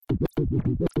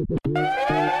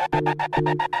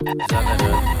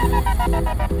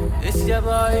It's your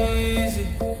boy Easy.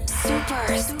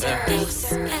 Superstars.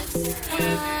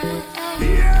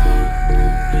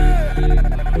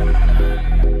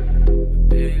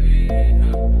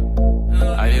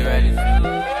 Are you ready?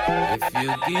 If you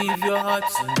give your heart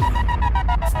to me,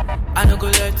 I no go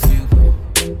let you go.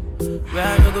 Where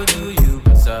I no go do you,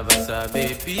 basa basa,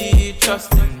 baby,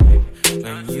 trust in me.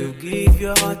 When you give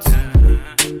your heart to me,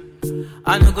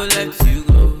 I no go let you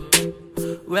go.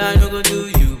 Where I no go do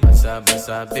you, basa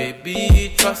basa,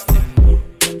 baby, trust in me.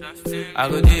 I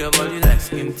go do your body like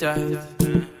skin tight.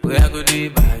 Where I go do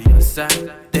by your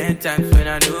side. 10 times when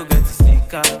I no get to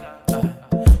sneak out,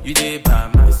 you dey by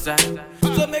my side.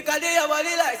 So make I do your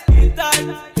body like skin tight.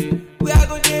 Where I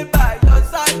go do by your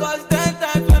side. Cause 10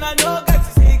 times when I no get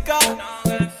to sneak out,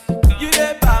 you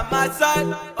dey by my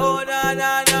side. Oh na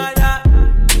na na na.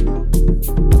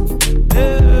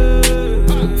 Hey,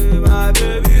 my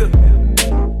baby.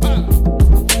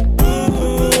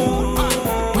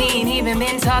 We ain't even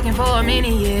been talking for a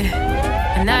minute yet,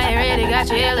 and I already got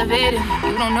you elevated.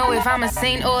 You don't know if I'm a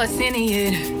saint or a sinner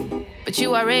yet, but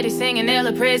you already singing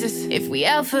hella praises. If we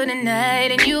out for the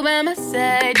night and you by my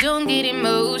side, don't get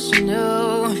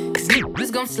emotional, cause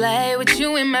niggas gon' slide with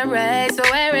you in my ride. So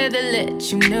I'd rather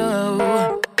let you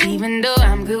know, even though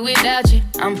I'm good without you,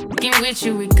 I'm fucking with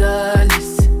you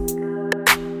regardless.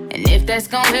 And if that's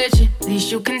gon' hurt you, at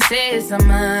least you can say it's I'm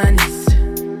honest.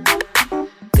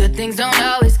 Good things don't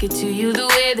always get to you the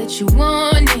way that you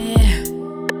want it.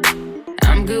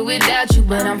 I'm good without you,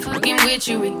 but I'm fucking with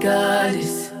you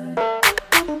regardless.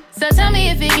 So tell me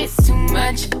if it gets too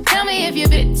much. Tell me if you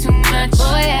bit too much.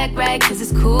 Boy, act right, cause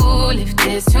it's cool if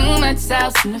there's too much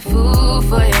sauce in the food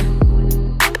for you.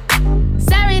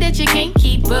 Sorry that you can't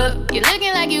keep up. You're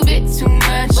looking like you bit too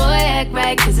much. Boy, act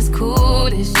right, cause it's cool.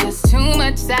 There's just too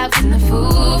much sauce in the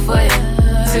food for you.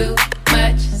 Too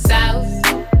much sauce.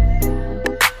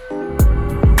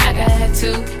 I got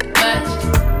too much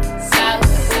sauce.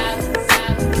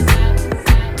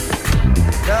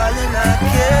 Darling, I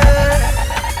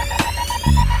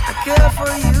care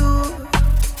for you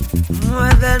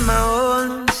more than my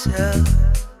own self.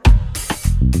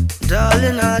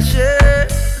 Darling, I'll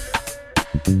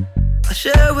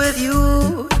share with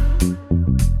you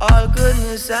all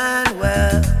goodness and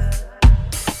wealth.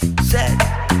 Said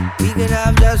we can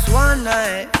have just one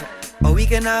night, or we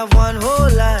can have one whole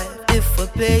life if we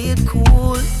play it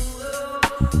cool.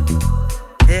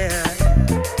 Yeah,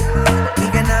 we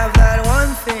can have that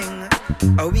one thing,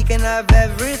 or we can have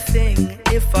everything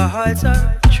if our hearts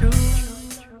are true.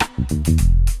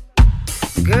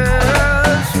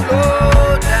 Girl,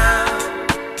 slow down.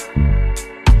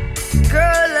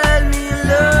 Girl, let me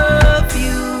love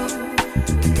you.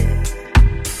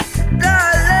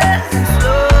 Darling,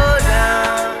 slow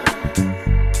down.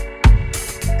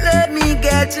 Let me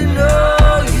get to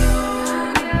know you.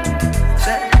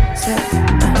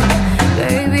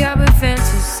 Baby, I've been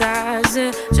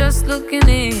fantasizing, just looking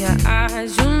in your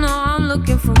eyes. You know I'm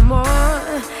looking for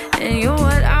more, and you're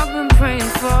what I've been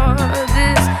praying for.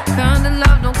 This kind of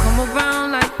love don't come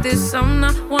around like this. I'm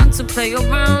not one to play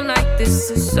around like this.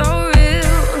 It's so real,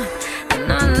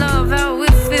 and I love how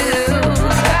it feels.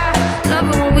 I love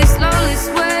it when we slowly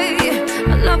sway.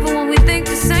 I love it when we think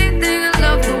the same thing. I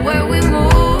love the way we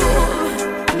move,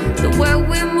 the way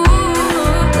we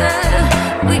move.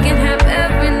 Yeah. We can have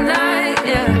every night,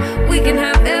 yeah. We can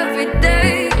have every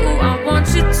day. Ooh, I want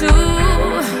you to.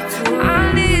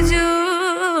 I need you.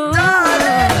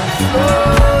 Darling,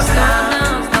 slow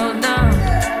down. Slow down.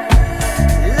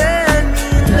 Let me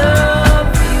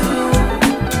love you.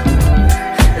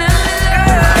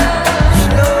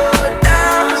 Slow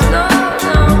down.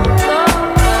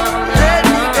 Let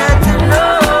me get to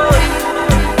know you.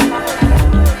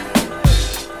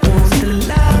 Once the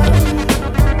love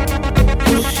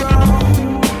was strong,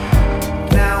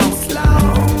 now it's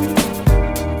long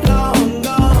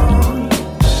gone.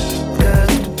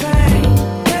 'Cause the pain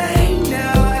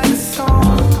now like a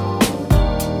song.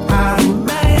 I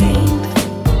remained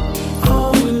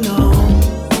holding on.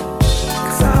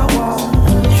 'Cause I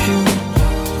want you.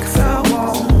 'Cause I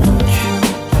want you.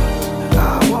 I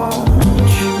want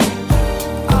you.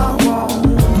 I want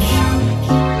you.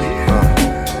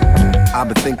 I've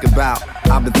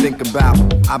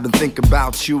been thinking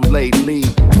about you lately.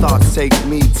 Thoughts take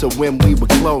me to when we were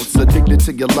close. Addicted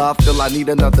to your love, feel I need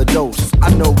another dose. I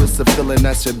know it's a feeling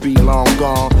that should be long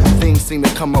gone. Things seem to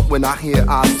come up when I hear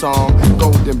our song.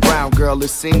 Golden brown girl, it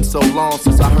seems so long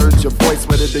since I heard your voice.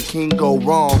 Where did the king go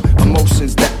wrong?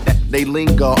 Emotions that they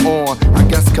linger on. I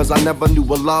guess cause I never knew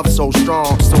a love so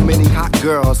strong. So many hot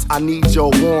girls, I need your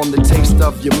warm. The taste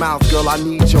of your mouth, girl, I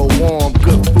need your warm.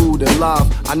 Good food and love,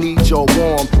 I need your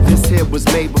warm. This here was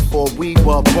made before we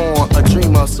were born. A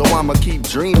dreamer, so I'ma keep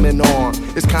dreaming on.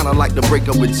 It's kinda like the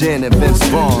breakup with Jen and Vince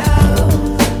Vaughn.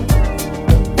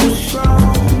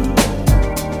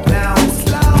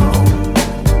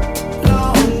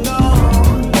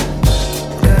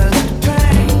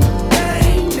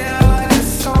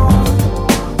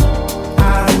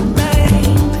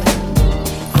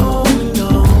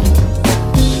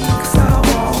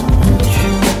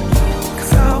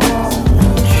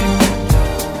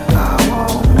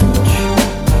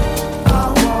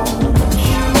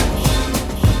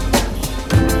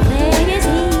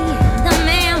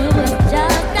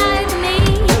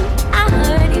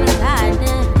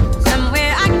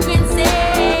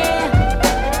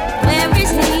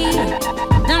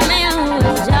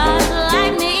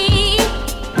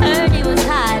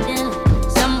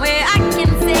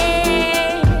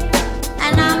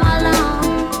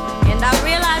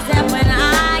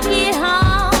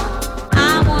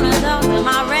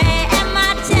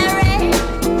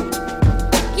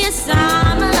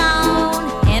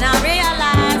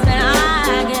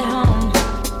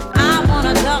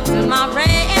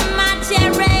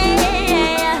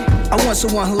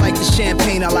 Someone who likes the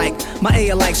champagne I like, my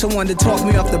A like someone to talk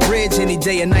me off the bridge any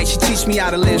day or night. She teach me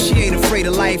how to live, she ain't afraid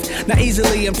of life. Not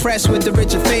easily impressed with the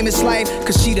rich and famous life,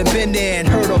 cause she done been there and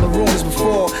heard all the rumors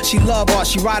before. She love art,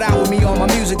 she ride out with me on my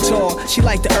music tour. She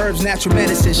like the herbs, natural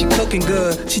medicine, she cooking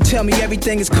good. She tell me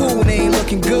everything is cool when they ain't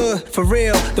looking good. For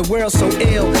real, the world's so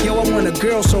ill. Yo, I want a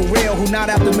girl so real, who not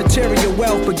after material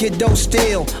wealth but get dough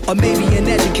still. Or maybe an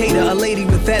educator, a lady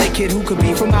with etiquette, who could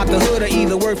be from out the hood or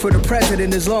either work for the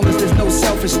president, as long as there's no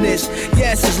selfishness.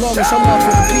 Yes, as long as her love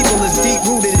for the people is deep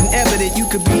rooted and evident, you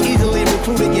could be easily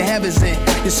recruited, your heaven's in.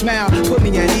 Your smile put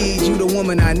me at ease, you the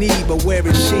woman I need, but where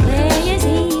is she? Where is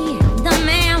he, the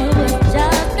man who was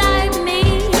just like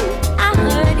me? I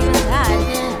heard he was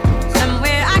hiding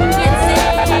somewhere I can't say.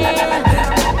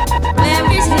 Where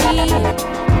is he,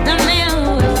 the man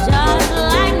who was just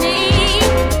like me?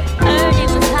 Heard he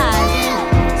was hiding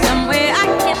somewhere I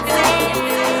can't say.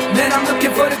 Man, I'm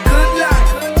looking for the good life,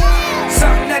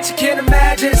 something that you can't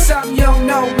imagine, something you don't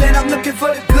know. Man, I'm looking for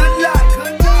the good life.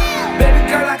 Baby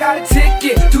girl, I got a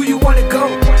ticket. Do you wanna go?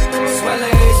 Swelle,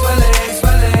 swelle,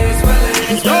 swelle, swelle,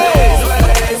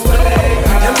 swelle, swelle.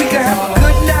 And we can have a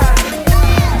good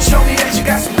night. Show me that you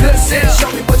got some good sense. Show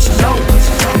me what you know.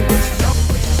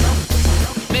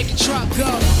 Make the truck go.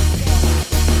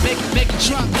 Make the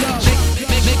truck go.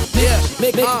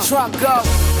 Make the truck go.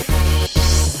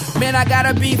 Man, I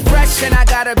gotta be fresh and I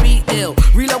gotta be ill.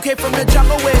 Relocate from the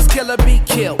jungle where it's kill or be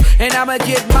killed. And I'ma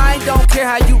get mine, don't care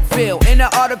how you feel. In an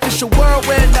artificial world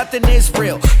where nothing is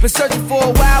real. Been searching for a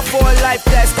while for a life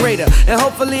that's greater. And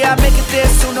hopefully I make it there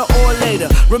sooner or later.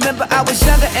 Remember I was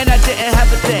younger and I didn't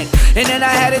have a thing. And then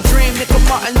I had a dream, nigga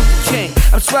Martin Luther King.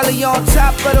 I'm swelling on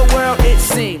top of the world it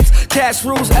seems. Cash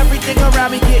rules, everything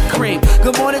around me get cream.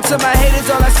 Good morning to my haters,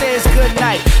 all I say is good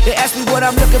night. They ask me what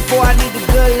I'm looking for, I need a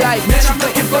good life. Man, I'm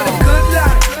looking for the good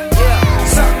life. Yeah.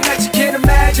 Something that you can't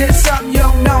imagine, something you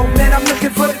don't know. Man, I'm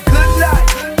looking for the good life.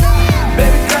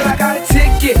 Baby girl, I got a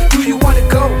ticket. Do you wanna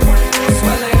go?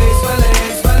 Swelle, swelle,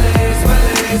 swelle,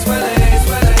 swelle, swelle,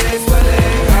 swelle,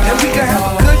 swelle. And we can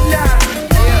have a good night.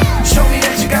 Show me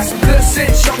that you got some good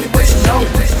sense. Show me what you know.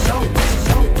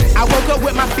 I woke up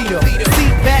with my feet up. See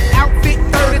that outfit,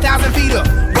 30,000 feet up.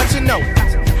 What you know?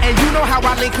 And you know how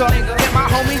I link up. Hit my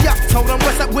homie up, told him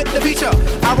what's up with the feature.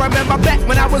 I remember back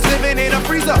when I was living in a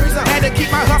freezer. Had to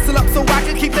keep my hustle up so I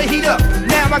could keep the heat up.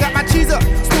 Now I got my cheese up.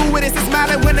 Stewardess is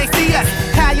smiling when they see us.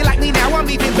 How you like me now? I'm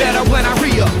even better when I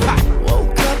re-up.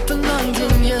 Woke up in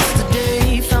London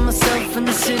yesterday. Found myself in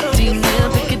the city near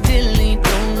Piccadilly.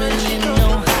 Don't really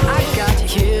know how I got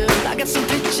here. I got some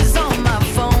pictures on my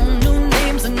phone. New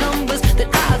names and numbers that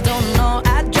I don't know.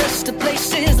 Address to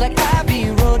places like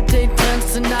Abbey Road. Take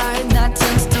turns tonight, not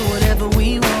turns to whatever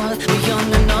we want. We're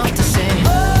young enough to say,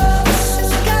 oh, this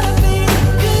has gotta be a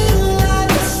good life.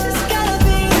 This has gotta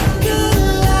be a good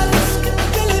life. This could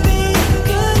really be a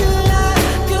good life,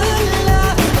 good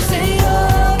life. I say,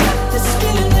 oh, got this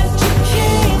feeling that you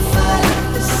can't fight.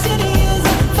 The city is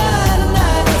on fire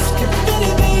tonight. This could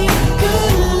really be a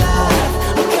good life,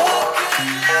 a good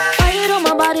life. Why you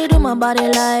do my body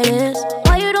like this?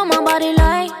 Why you do my body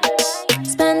like?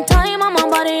 Spend time on my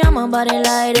body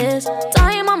like this.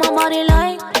 Time on my body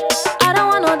like. I don't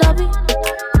want no dubby.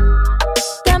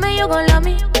 Tell me you gon' love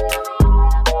me.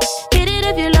 Hit it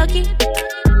if you're lucky.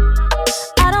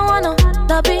 I don't want no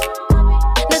dubby.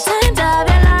 The times I've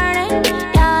been learning,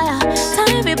 yeah, yeah.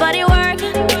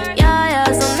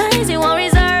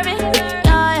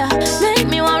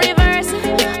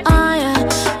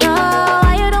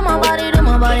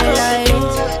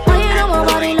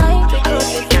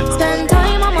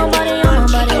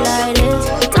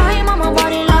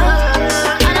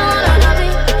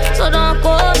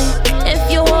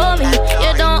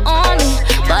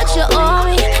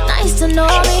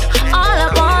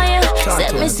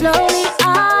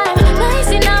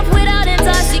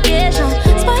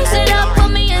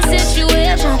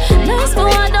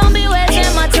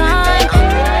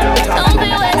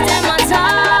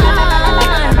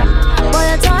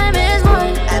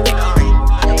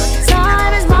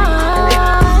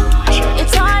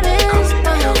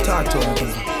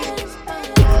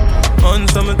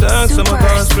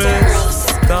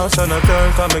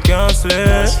 cause me can't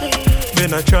sleep.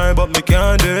 Been a try but me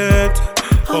can't do it.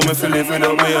 How me feel live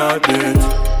without me heartbeat.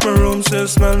 My room still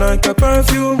smell like a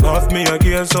perfume. Off me a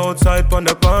gaze outside on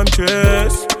the palm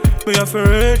trees. Me have to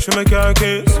reach for my car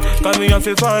keys. Cause me have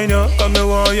to find you, cause me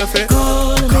want you fit.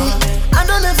 Call me, I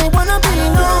don't ever wanna be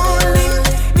lonely.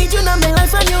 Need you in my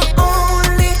life and you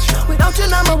only. Without you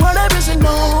now my world there isn't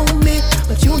know me.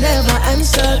 But you never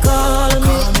answer, call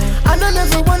me. I don't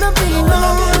ever wanna be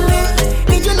lonely.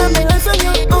 Need you in my life and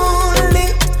you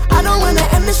only. I don't wanna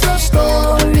end this love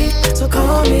story. So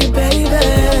call me baby.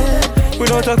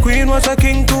 Without a queen, was a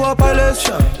king to a palace.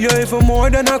 You're even more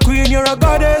than a queen, you're a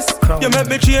goddess. You make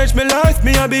me change my life,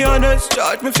 me I'll be honest.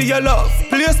 Charge me for your love,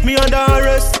 place me under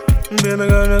arrest. Baby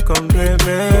girl, complete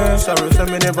me. Sorry for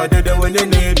me never did it when you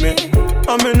need me.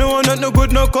 I mean no one not no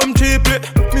good, no come cheaply.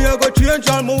 Me I go change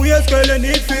all my ways, girl, you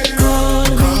need fit. Call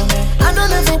me, I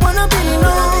don't ever wanna be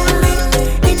lonely.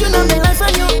 Need you in my life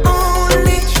and you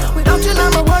only. Without you now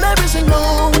my world there isn't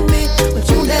lonely. But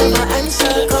you never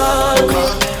answer, call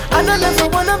me. I don't ever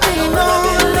wanna be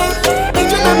lonely.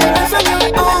 Need you in my life and you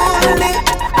only.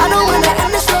 I don't wanna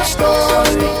end this love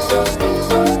story.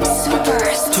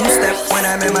 Two-step when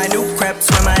I'm in my new creps.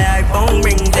 When my iPhone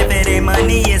rings. If it ain't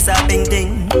money, it's a bing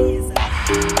ding.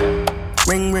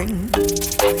 Ring ring.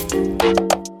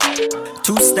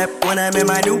 Two-step when I'm in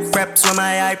my new creps. When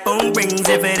my iPhone rings.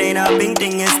 If it ain't a bing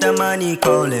ding, it's the money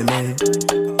calling me.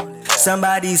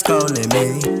 Somebody's calling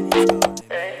me.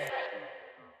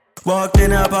 Walked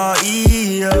in a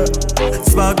party, yeah.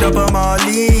 Sparked up a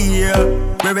Molly, yeah.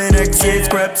 Wearing X8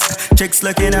 scraps. Chicks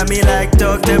looking at me like,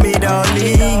 talk to me,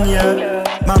 darling, yeah.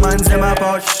 My man's in my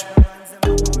posh,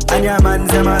 and your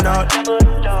man's in my knot.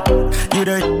 You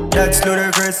the that's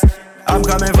ludicrous. I'm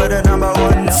coming for the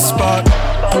 #1 spot.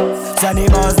 Sunny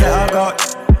bars that I got.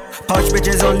 Posh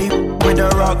bitches only with the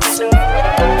rocks.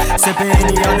 Sipping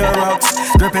Henny on the rocks.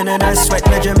 Dripping in a sweat,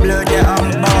 making blood, yeah,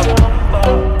 I'm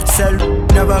bob. Sell,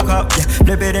 never cop, yeah.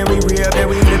 Flip it and we rip, then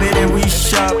we flip it and we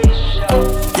shop.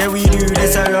 Yeah, we do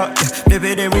this a lot, yeah. Flip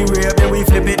it and we rip, then we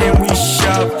flip it and we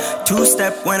shop.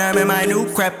 Two-step when I'm in my new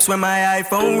creps. When my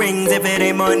iPhone rings. If it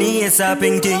ain't money, it's a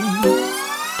ping ting.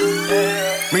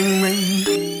 Ring ring.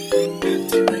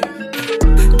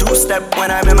 Two-step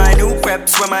when I'm in my new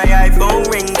creps. When my iPhone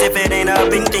rings. If it ain't a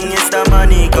bing thing, it's the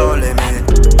money calling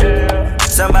me.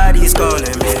 Somebody's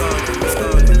calling me.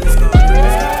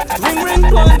 Ring ring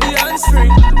on the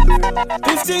handstring.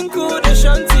 15 cool the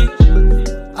shanty.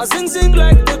 I sing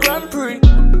like the Grand Prix.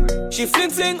 She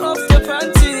fling off the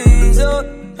panties, oh,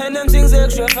 and them things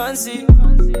extra fancy.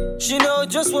 She know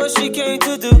just what she came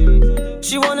to do.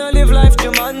 She wanna live life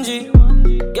Jumanji.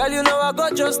 Girl, you know I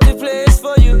got just the place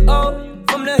for you, oh.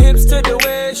 From the hips to the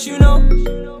waist, you know.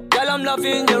 Girl, I'm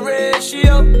loving your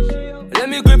ratio. Let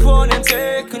me grip on and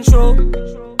take control.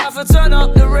 Have to turn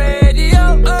up the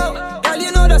radio, oh. Girl,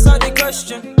 you know that's not the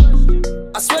question.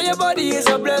 I swear your body is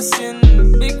a blessing.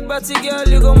 Big body girl,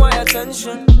 you got my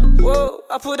attention. Whoa,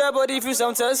 I put that body through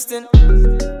some testing.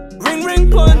 Ring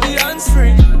ring pon the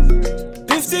handstring.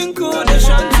 15 cool the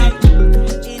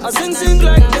shanty. I sing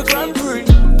like the Grand Prix.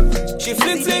 She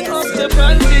fling off the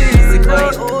panties. Busy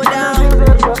boy, hold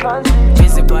down.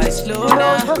 Busy boy, slow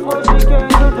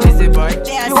down. Busy boy,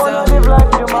 dance up.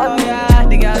 Oh yeah,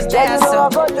 the girls dance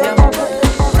up.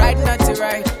 Right, not to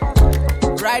right.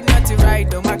 Right, not to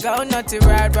right. Oh my God, not to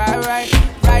right.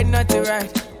 Right, not to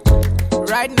right.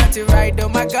 Right, not to right. Oh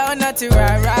my God, not to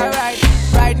right.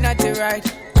 Right, not to right.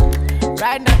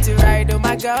 Right, not to right. Oh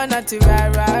my God, not to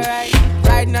right.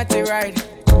 Right, not to right.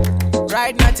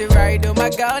 Right, not to right. Oh my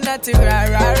God, not to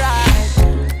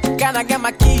right. Can I get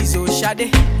my keys, oh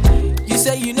Shade? You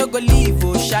say you no go leave,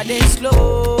 oh Shade.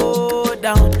 Slow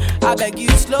down, I beg you,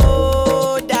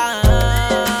 slow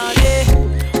down. Yeah.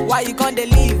 Why you gonna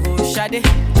leave, oh Shade?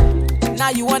 Now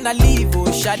you wanna leave,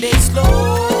 oh Shade.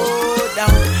 Slow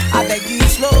down, I beg you,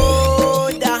 slow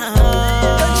down.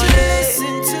 Don't you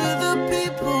listen to the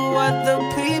people, what the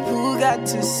people got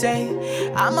to say.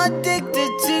 I'm addicted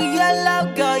to your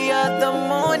love, girl. You're the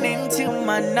morning till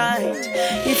my night.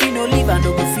 If you no leave, I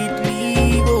no go fit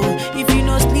leave. Oh, if you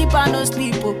no sleep, I no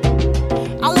sleep. Oh,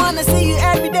 I wanna see you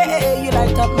every day. You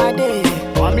light up my day.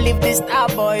 Come live this star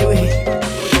boy way.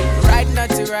 Right, not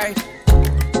to right.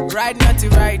 Right, not to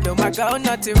right. Oh my God,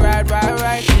 not to right.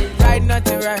 Right, not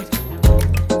to right.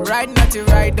 Right, not to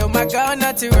right. Oh my God,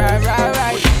 not to right.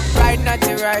 Right, not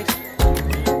to right.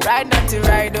 Right, not to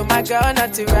right. Oh my God,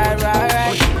 not to right.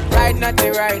 Right, not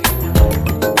to right.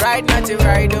 Right, not to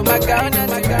right. Oh my God, not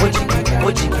to right.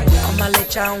 I'ma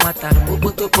let you water.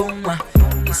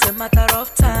 It's a matter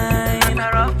of time. You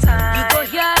go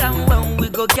here and when we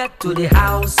go get to the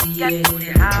house, yeah.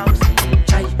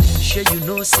 Sure you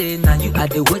know, say now you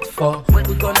had to wait for.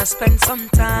 We gonna spend some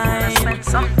time. Me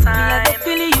I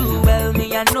feel you well,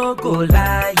 me I no go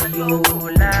lie, yo.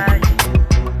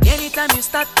 Anytime you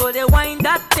start to the wind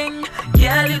that thing,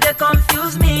 girl, you they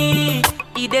confuse me.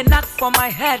 It they knock for my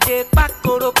head, they back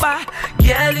to the bar.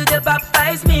 Girl, you they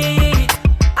baptize me.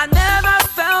 I never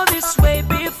felt this way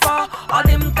before. All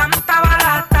them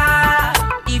cantawarata.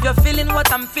 If you're feeling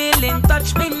what I'm feeling,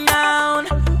 touch me now.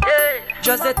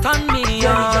 Just they turn me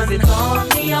on. Just they turn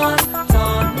me on,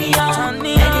 turn me on, turn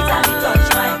me on. Anytime you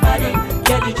touch my body,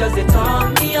 girl, you just they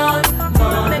turn me on,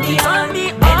 turn me on. Anytime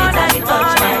you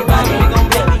touch my body,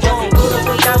 girl, you just they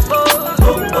go,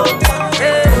 boom, boom,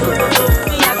 yeah.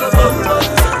 Me I go boom, boom.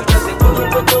 You just they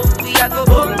go, me I go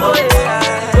boom, boom, yeah.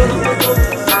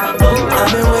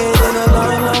 I've been waiting a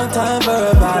long, long time for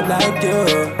a vibe like you.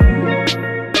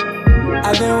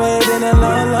 I've been waiting a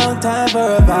long, long time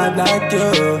for a vibe like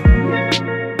you.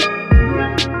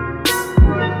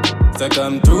 So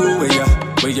come through with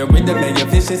your rhythm and your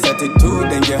vicious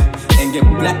attitude and your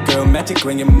black girl magic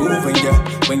when you move and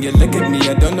when you look at me,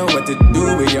 I don't know what to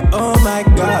do with you. Oh my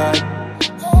God,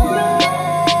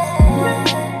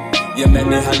 you made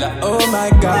me holla. Oh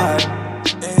my God,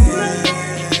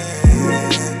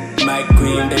 my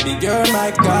queen, baby, you're my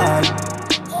God.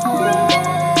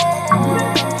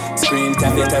 Scream,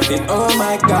 tap it, oh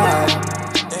my God,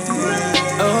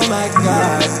 oh my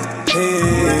God.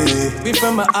 Hey, we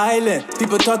from an island.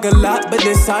 People talk a lot, but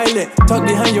they're silent. Talk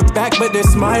behind your back, but they're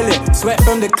smiling. Sweat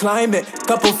from the climate.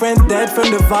 Couple friends dead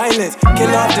from the violence.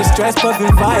 Kill off the stress,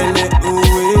 puffin' violent.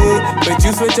 Ooh, but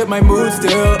you switch up my mood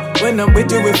still. When I'm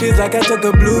with you, it feels like I took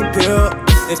a blue pill.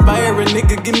 Inspire a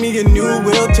nigga, give me a new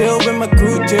will. Chill with my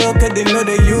crew, chill, cause they know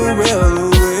that you real.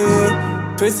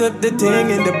 Ooh, twist up the thing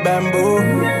in the bamboo.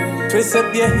 Twist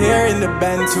up your hair in the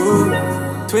band too.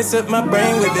 Twist up my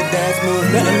brain with the dance moves,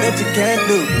 nothing that you can't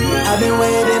do. I've been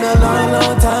waiting a long,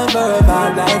 long time for a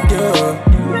vibe like you.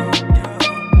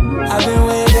 I've been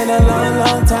waiting a long,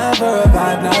 long time for a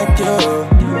vibe like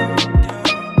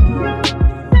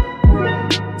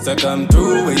you. So come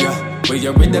through with your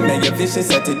rhythm and your vicious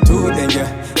attitude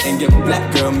and your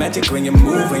black girl magic when you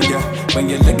move when you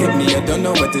look at me, I don't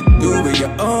know what to do with you.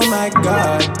 Oh my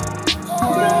God,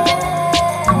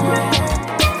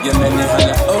 you made me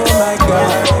holla, oh my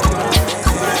God.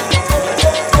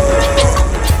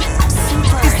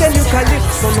 It's the new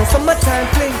calypso, no summertime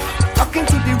fling. Rocking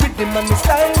to the rhythm and the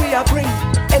style we are bring.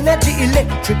 Energy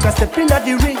electric, I step in at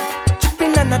the ring.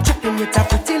 Chipping and a tripping with a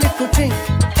pretty little thing.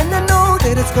 And I know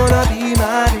that it's gonna be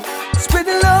my day. Spread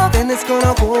the love and it's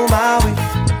gonna go my way.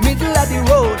 Middle of the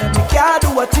road and we can't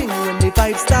do a thing. When the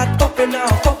vibes start popping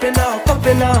out, popping out,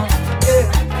 popping out. Yeah.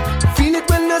 Feel it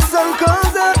when the sun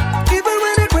comes up, even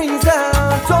when it rains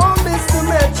down. Don't miss the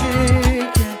magic,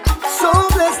 so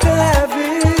blessed to have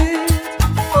it.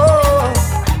 Oh,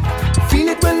 feel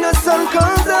it when the sun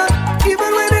comes up,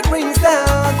 even when it rains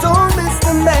down. Don't miss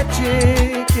the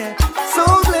magic, so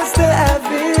blessed to have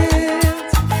it.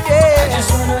 Yeah, I just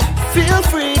wanna feel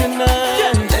free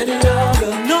tonight. Let it all go,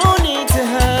 no need to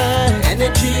hide.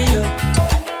 Energy up,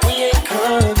 we ain't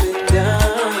coming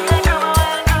down.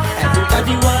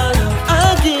 Everybody wanna.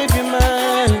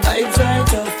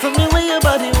 From the way your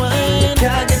body wine,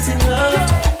 can't get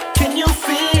enough. Can you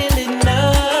feel it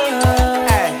now?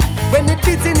 Ay, when it's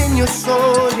beating in your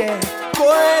soul, yeah. Go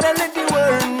ahead and let the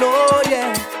world know,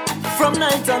 yeah. From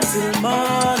night until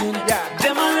morning, yeah.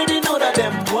 Them already know that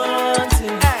them want it.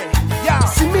 Ay, yeah.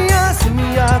 See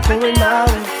me out, going my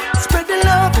way. Spread the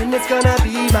love and it's gonna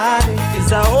be my day.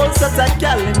 It's a whole set of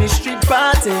gal in the street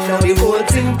party. Now the whole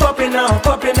thing popping out,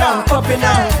 popping out, popping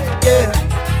out, yeah.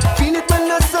 Feel it when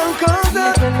the sun comes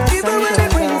up, even when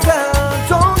it rains down.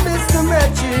 Don't miss the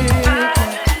magic,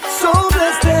 so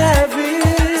blessed to have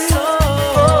it.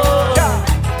 Oh, yeah.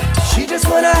 She just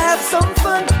wanna have some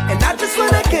fun, and I just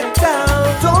wanna get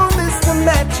down. Don't miss the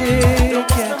magic,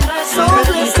 so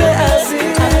blessed to have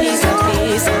it.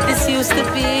 This used to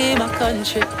be my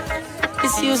country.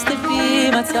 This used to be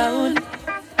my town.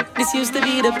 This used to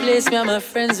be the place where my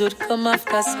friends would come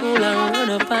after school and run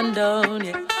up and down,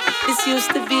 yeah. This used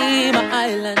to be my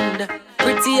island,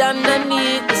 pretty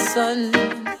underneath the sun.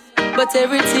 But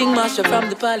everything mashed up from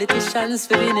the politicians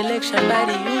for being election by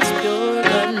the youth, pure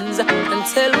guns.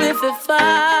 Until we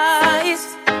fight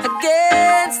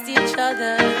against each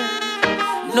other.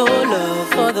 No love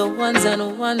for the ones and the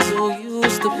ones who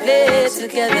used to play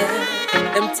together.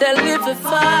 Them tell me to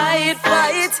fight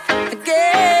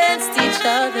against each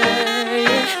other.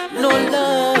 Yeah. No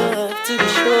love to be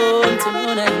shown to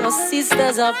none of your sisters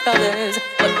sisters or brothers.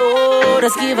 But oh,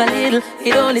 just give a little.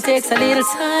 It only takes a little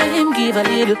time. Give a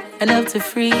little, enough to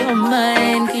free your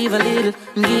mind. Give a little,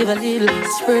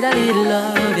 spread a little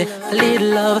love, yeah, a little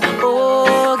love.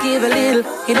 Oh, give a little.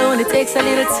 It only takes a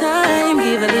little time.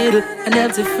 Give a little,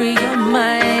 enough to free your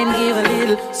mind. Give a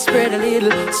little, spread a little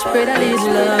love.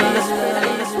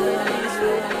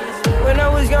 When I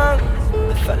was young,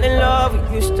 I fell in love.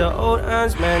 We used to hold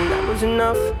hands, man, that was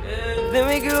enough. Then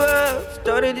we grew up,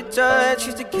 started to touch.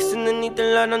 Used to kiss underneath the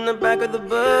light on the back of the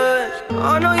bus.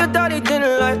 I know your daddy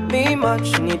didn't like me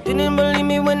much, and he didn't believe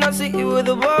me when I said you were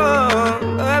the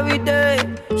one. Every day,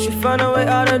 she found a way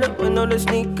out of the window to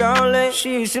sneak out late.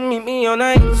 She used to meet me on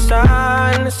the east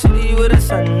side in the city with the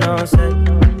sun on set.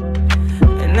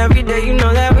 And every day, you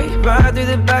know that we ride through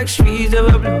the back streets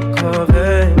of a blue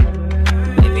Corvette.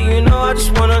 Baby, you know I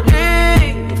just wanna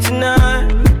leave tonight.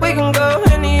 We can go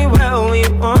anywhere we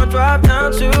want. Drive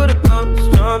down to the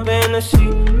coast, jump in the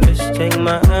sea. Just take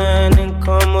my hand and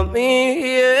come with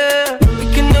me, yeah. We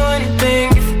can do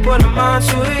anything if you put a mind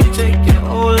to it. You take your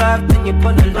whole life, then you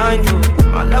put a line through it.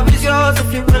 My love is yours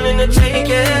if you're willing to take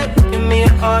it. Give me a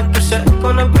heart, cause I'm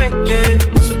gonna break it.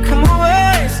 So come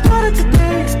away, started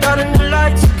today. Start a new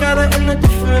life together in a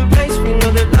different place. We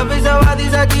know that love is how all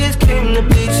these ideas came to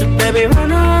be. So baby,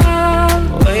 run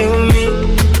away with me.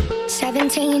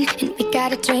 17, and we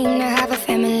got a dream to have a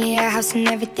family, a house and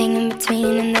everything in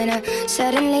between. And then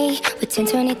suddenly, we're 10,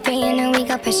 23, and now we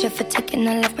got pressure for taking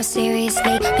our life more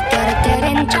seriously. We got a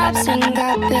dead-end jobs and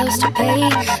got bills to pay.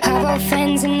 Our old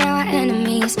friends and now our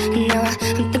enemies. And now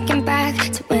I'm thinking back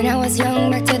to when I was young,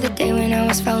 back to the day when I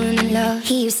was falling in love.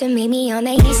 He used to meet me on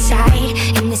the east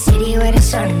side, in the city where the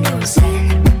sun don't set.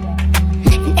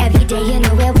 And every day, you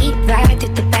know where we ride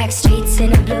through the back streets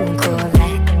in a blue Corvette.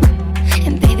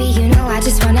 And baby, you know I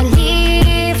just wanna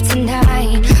leave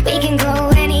tonight. We can go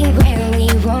anywhere we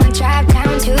want. Drive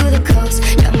down to the coast,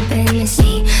 jump in the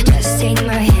sea. Just take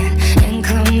my hand and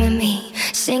come with me,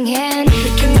 singing. We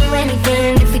can do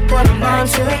anything if we put our mind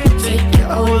to it. Take your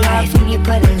whole life and you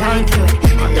put a line through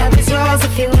it. My love is yours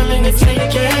if you're willing to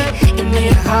take it. Give me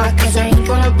your heart, cause I ain't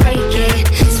gonna break it.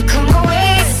 So come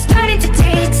away, starting to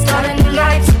taste. Start a new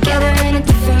life together in a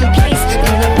different place.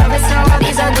 Know the love is how all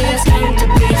these ideas came to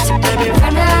be. So baby,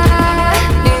 run out.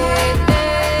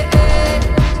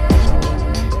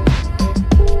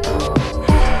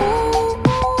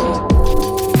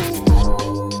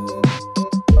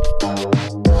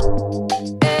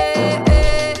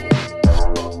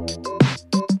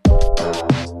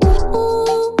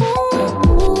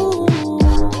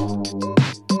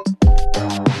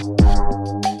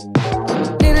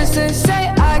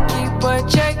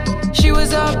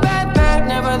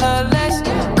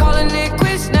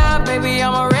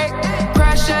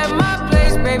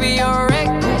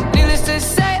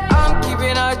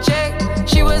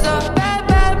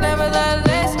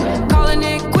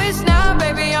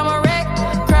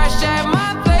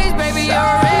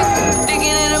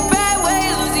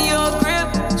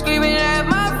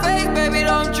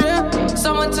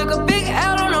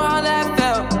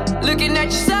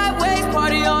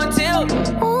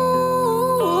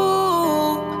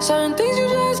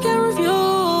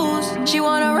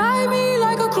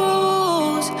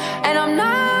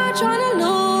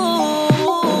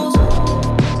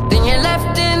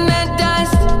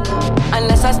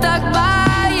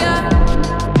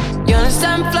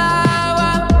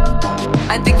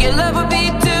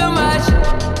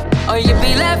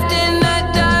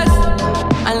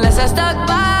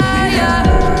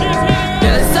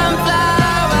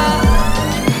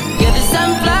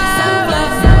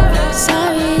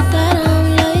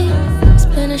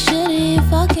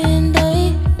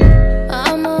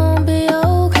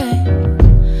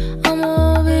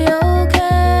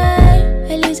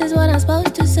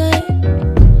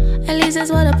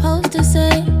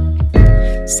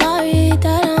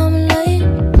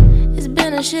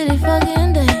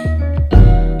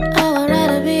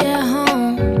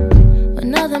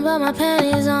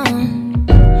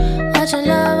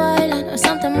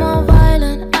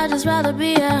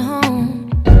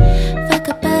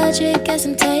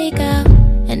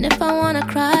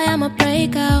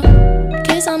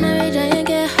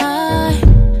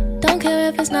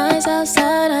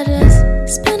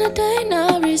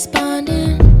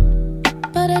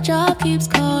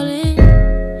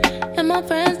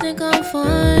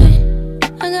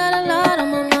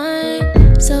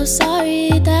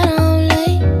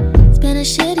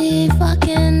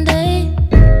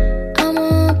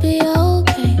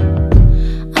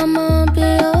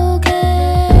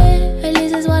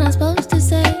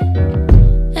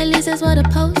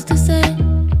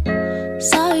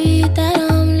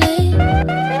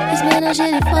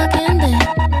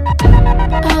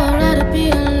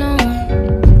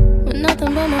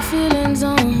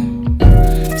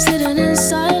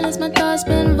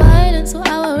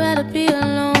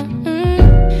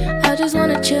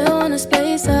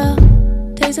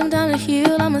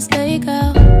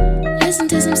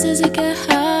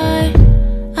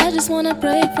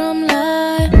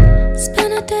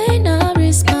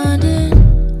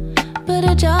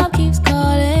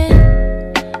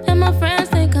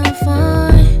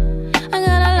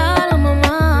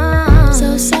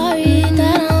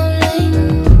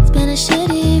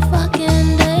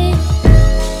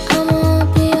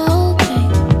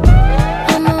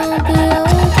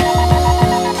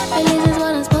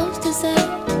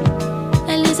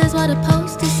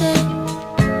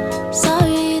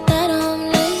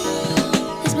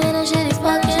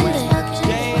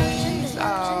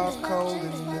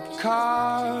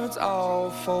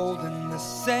 unfolding. The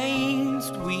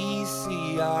saints we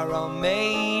see are all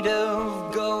made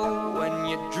of gold. When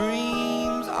your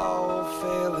dreams all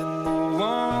fail and the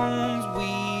ones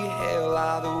we hail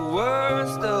are the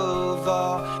worst of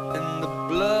all, and the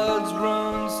bloods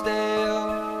run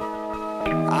stale.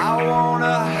 I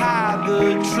wanna hide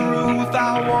the truth,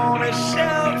 I wanna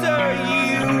shelter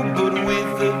you, but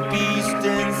with the beast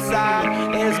inside,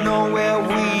 there's nowhere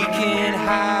we can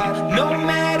hide. No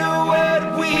matter what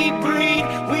we breed,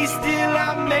 we still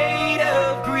are made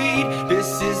of greed.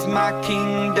 This is my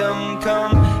kingdom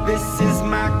come, this is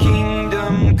my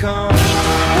kingdom come.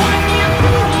 When you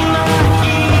feel my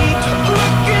heat,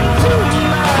 look into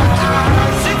my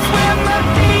eyes, it's where my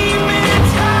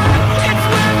demons hide, it's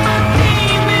where my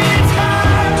demons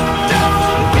hide.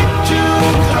 Don't get too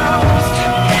close,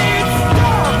 it's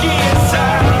dark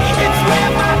inside, it's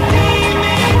where my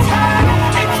demons hide,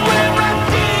 it's where my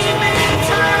demons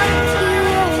hide. You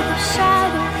were the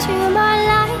shadow to my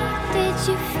light, did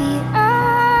you feel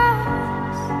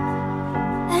us?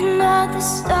 Another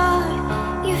star,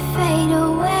 you fade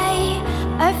away,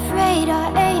 afraid our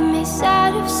aim is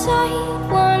out of sight.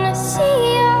 Wanna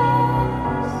see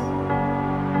us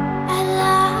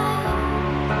alive.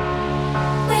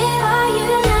 Where are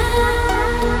you now?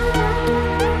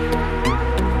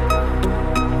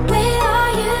 Where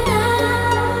are you now?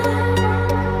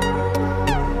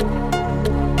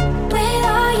 Where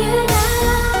are you now?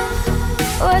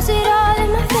 Was it all in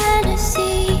my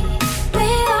fantasy?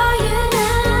 Where are you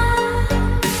now?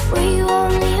 Were you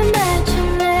only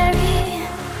imaginary?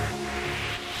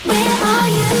 Where are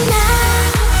you now?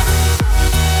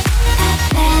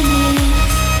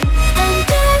 Atlantis,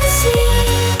 under the sea,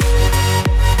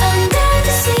 under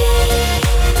the sea.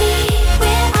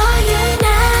 Where are you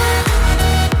now?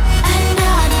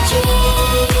 Another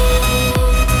dream.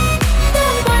 The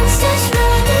monsters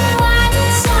running wild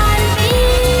inside of me.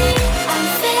 I'm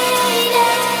fading.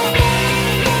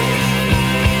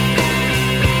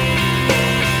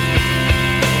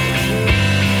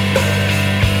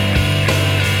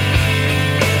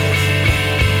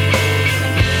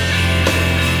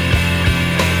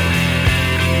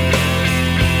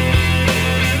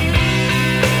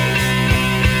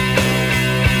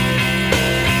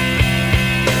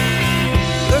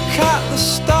 Look at the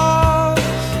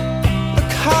stars,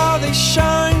 look how they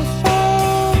shine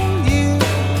for you,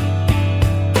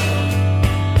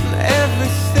 and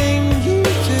everything you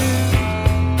do.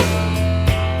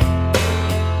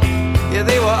 Yeah,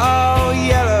 they were all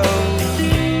yellow.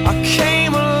 I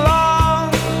came along,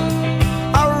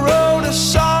 I wrote a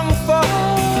song for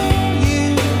you,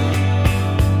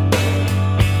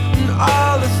 and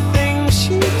all the things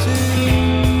you do.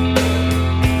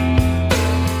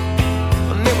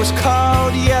 And it was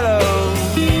called Yellow.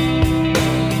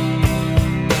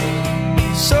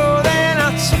 So then I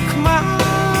took my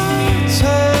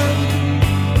turn.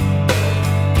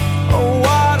 Oh,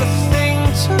 what a thing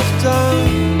to have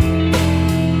done.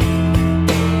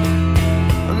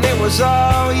 And it was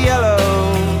all yellow.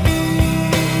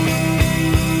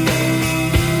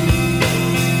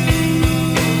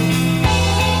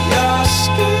 Your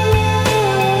skin,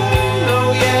 oh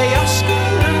yeah, your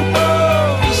skin and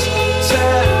bones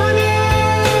turn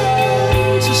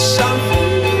into something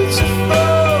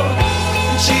beautiful.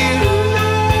 And you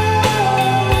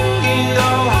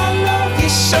know I love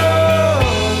you so.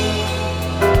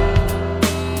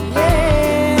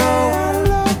 You know I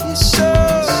love you so.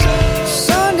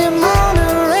 Sunday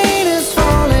morning rain is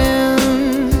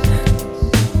falling.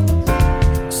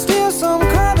 Still some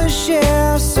colors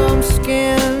share some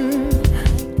skin.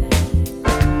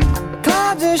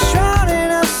 Clouds are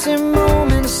shrouding us in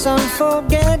moments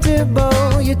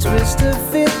unforgettable. You twist to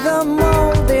fit the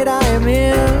mold that I am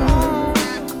in.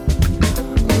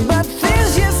 But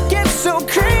things just get so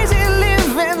crazy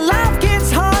living. Life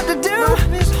gets hard to do.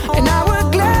 And I would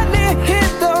gladly hit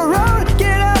the road,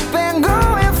 get up and go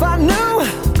if I knew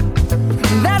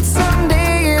that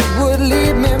someday it would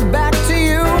lead me back to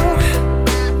you.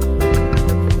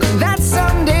 That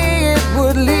someday it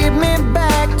would lead me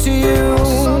back to you.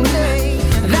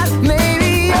 That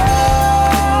maybe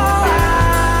all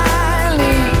I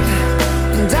need.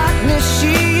 Darkness,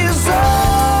 she is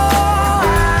all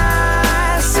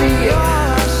I see.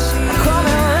 Come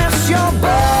and rest your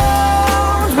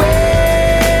bones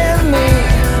with me.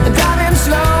 Driving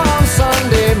slow on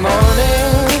Sunday morning,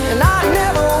 and I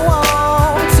never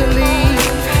want to leave.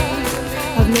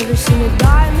 I've never seen a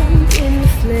diamond in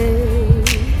the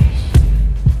flesh.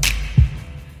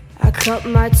 I cut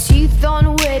my teeth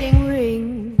on wedding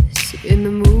rings in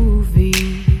the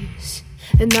movies,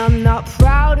 and I'm not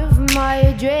proud of my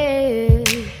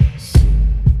address.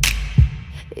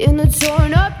 In a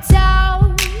torn up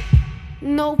town,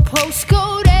 no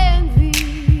postcode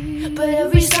envy. But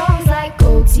every song's like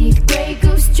gold teeth, grey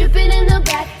goose dripping in the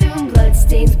bathroom,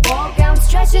 bloodstains, ball gowns,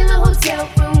 trash in the hotel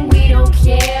room. We don't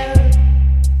care.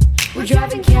 We're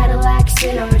driving Cadillacs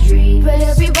in our dreams. But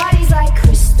everybody's like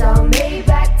crystal,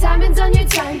 Maybach, diamonds on your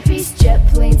timepiece, jet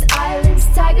planes, islands,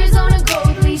 tigers on a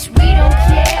gold leash. We don't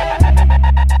care.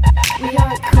 We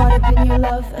aren't caught up in your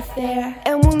love affair,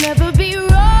 and we'll never be royals.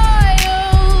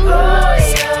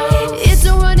 It's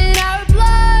a run in our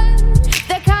blood.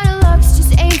 That kind of luck's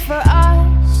just ain't for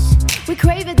us. We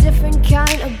crave a different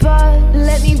kind of buzz.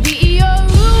 Let me be your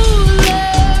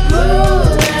ruler.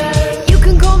 You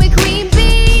can call me Queen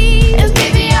Bee, and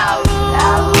baby I'll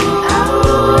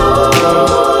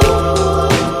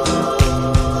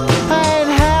I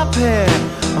ain't happy,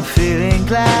 I'm feeling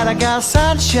glad I got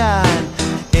sunshine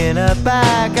in a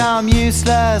bag. I'm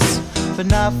useless, but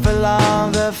not for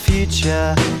long. The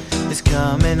future is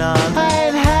coming on. I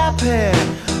ain't happy,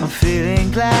 I'm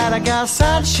feeling glad I got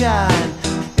sunshine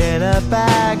in a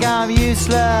bag. I'm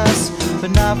useless,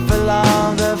 but not for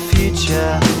long. The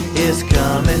future is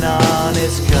coming on.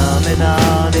 It's coming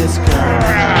on. It's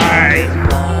coming on.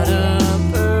 Not a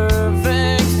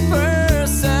perfect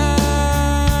person.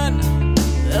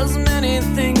 There's many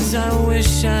things I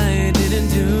wish I didn't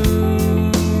do.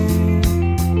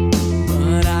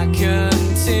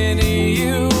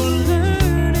 Continue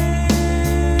learning.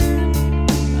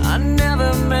 I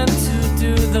never meant to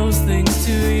do those things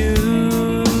to you,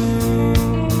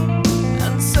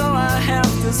 and so I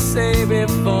have to say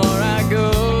before I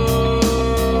go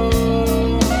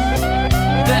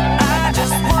that I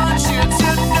just want you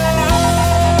to know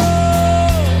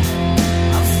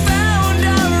I found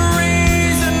a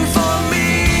reason for me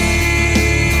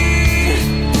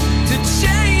to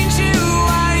change you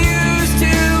I used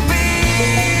to be.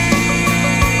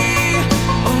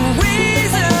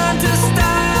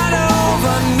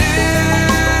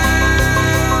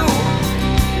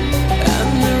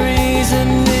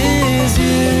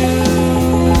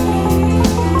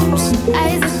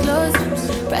 Eyes are closed,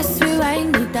 press rewind,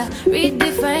 need that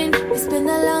redefine. It's been a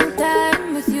long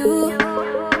time with you,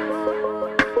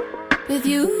 with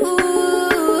you.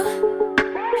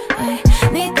 I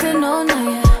need to know now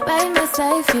you're by my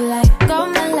side. Feel like all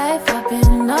my life I've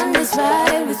been on this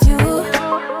ride with you.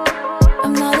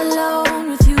 I'm not alone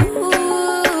with you.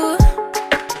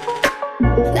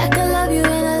 Like I love you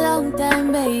in a long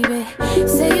time, baby.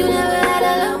 Say you never had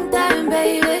a long time,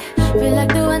 baby. Feel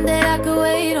like the one that I could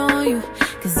wait on you.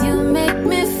 Cause you make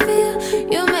me feel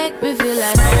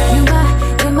like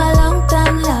you're my long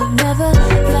time love. Never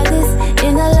felt this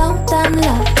in a long time,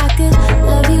 love. I could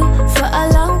love you for a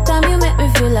long time. You make me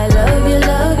feel like love you,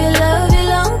 love you, love you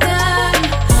long time.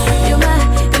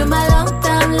 You're my long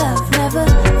time love. Never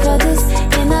felt this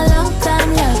in a long time,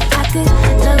 love. I could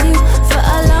love you for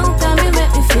a long time. You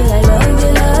make me feel like love you,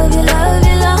 love you, love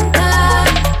you long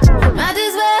time. Might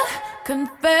as well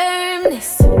confirm this.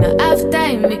 Now after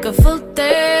I make a full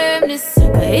term this.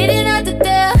 It ain't hard to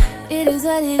tell. It is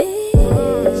what it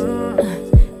is.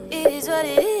 It is what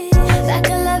it is. Like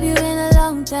I love you in a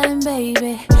long time,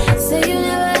 baby. Say you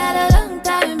never had a long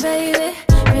time, baby.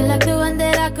 Feel like the one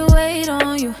that I could wait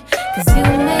on you. Cause you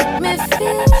make me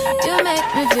feel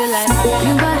like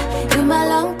you're my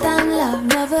long time love.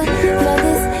 Never felt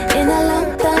this in a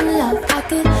long time, love. I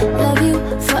could love you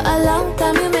for a long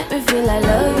time. You make me feel like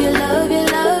love you, love you,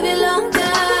 love you long time.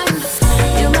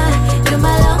 You're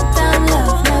my long time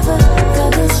love. Never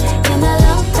felt this in a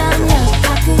long time, love.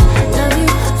 I could love you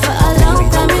for a long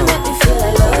time. You make me feel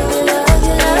like love you, love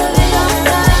you, love you long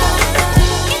time.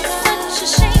 It's such a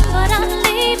shame, but I'm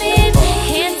leaving.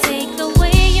 Can't take the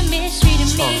way you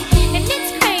mistreated me, and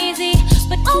it's crazy,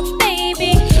 but oh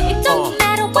baby, it don't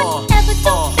matter whatever,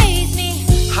 don't faze me.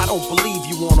 I don't believe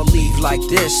you wanna leave like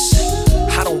this.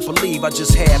 I don't believe I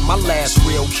just had my last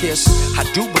real kiss. I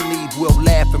do believe we'll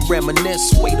laugh and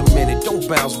reminisce. Wait a minute, don't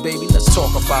bounce, baby, let's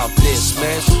talk about this,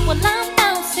 man. Well, I'm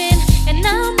bouncing and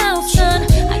I'm out, son.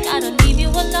 I gotta leave you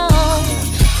alone,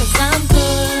 cause I'm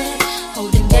good,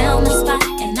 holding down the spot,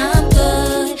 and I'm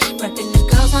good, repping the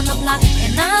girls on the block,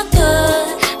 and I'm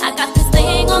good. I got this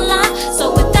thing on lock,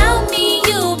 so without me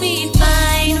you'll be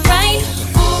fine, right?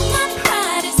 All my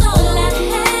pride is all I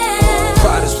have.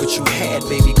 Pride is what you had,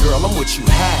 baby girl, I'm what you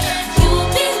have. You've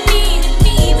been meaning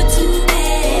me, but too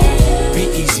bad. Be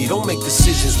easy, don't make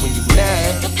decisions when you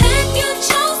mad. The path you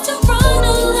chose to run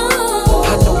alone.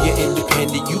 I know you're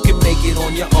independent, you can make it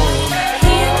on your own.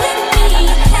 Here with me,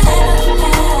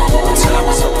 time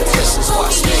is of the essence, why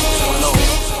stay alone?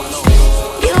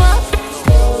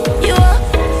 You up,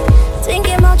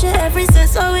 thinking about you every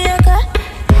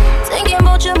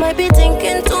but you might be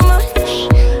thinking too much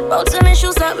about some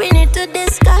issues that we need to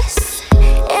discuss.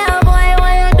 Yeah, boy,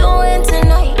 what you doing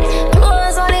tonight?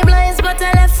 Close all the blinds, but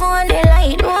I left on the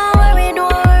light. Don't worry,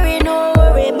 don't worry, don't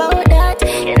worry about that.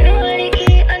 You know the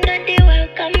key under the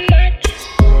welcome mat.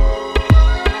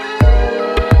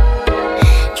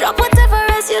 Drop whatever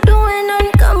else you're doing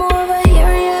and come over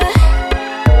here, yeah.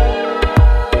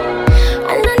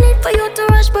 And no need for you to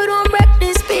rush, but don't break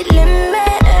the speed limit.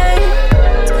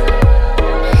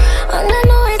 And I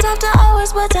know it's after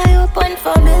hours, but I open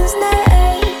for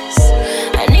business.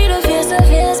 I need a face,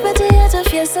 but you have to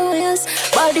face the wheels.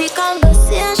 Body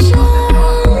conversation.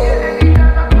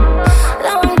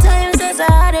 Long time since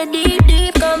I had a deep,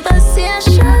 deep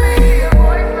conversation.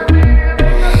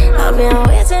 I've been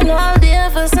waiting all day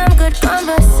for some good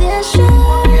conversation.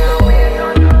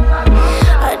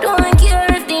 I don't care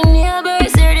if the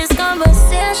neighbors hear this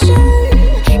conversation.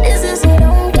 This is a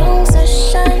downtown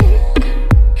session.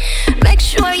 Make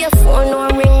sure your phone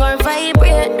don't ring or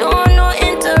vibrate. Don't no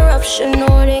interruption,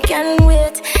 no they can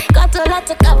wait. Got a lot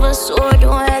to cover, so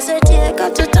don't hesitate.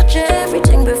 Got to touch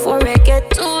everything before it get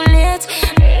too late.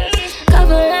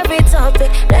 Cover every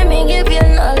topic, let me give you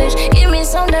knowledge. Give me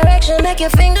some direction, make your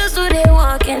fingers do the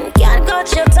walking. Can't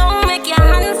got your tongue, make your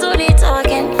hands do the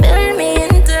talking. Fill me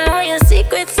in till all your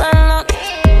secrets unlocked.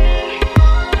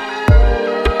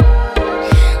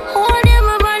 Hold in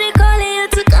my body, calling you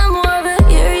to come over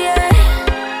here, yeah.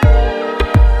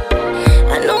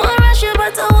 I know I rush you,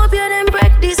 but I hope you didn't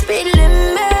break the speed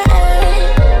limit.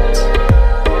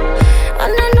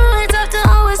 And I know it's after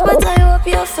hours, but I hope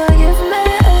you forgive me.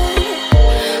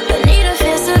 I need a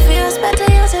face to face, better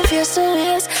you to face to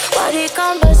face. Body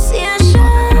conversation.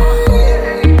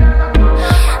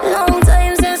 Long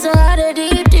time since I had a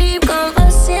deep, deep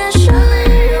conversation.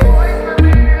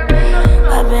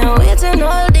 I've been waiting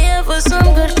all day for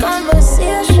some good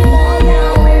conversation.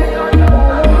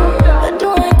 I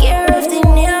don't care if the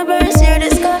neighbors hear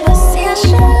this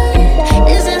conversation.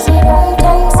 This is a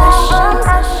long-term session.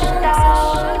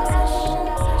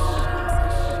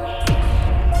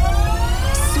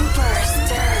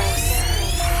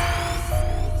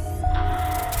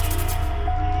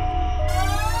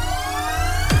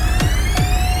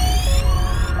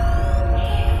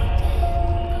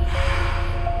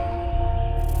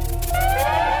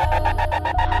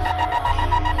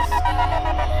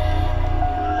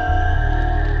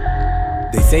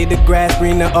 They say the grass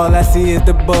greener, all I see is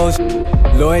the bullshit.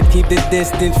 Lord, keep the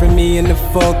distance from me in the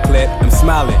full clip. I'm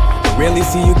smiling, I really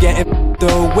see you getting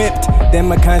through whipped. Then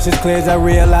my conscience clears, I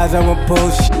realize I won't pull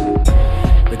shit.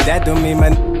 But that don't mean my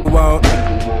won't.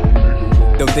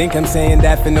 Don't think I'm saying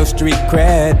that for no street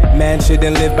cred. Man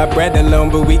shouldn't live by bread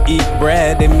alone, but we eat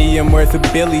bread. And me, I'm worth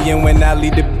 $1 billion when I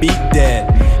leave the beat dead.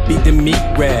 Beat the meat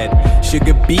red,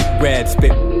 sugar beet red.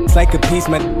 Spit it's like a piece,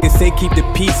 my niggas say keep the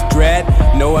peace, dread.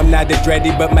 No, I'm not a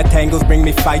dready, but my tangles bring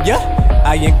me fire.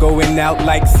 I ain't going out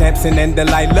like Samson and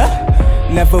Delilah.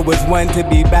 Never was one to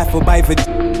be baffled by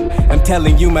I'm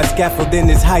telling you, my scaffolding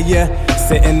is higher.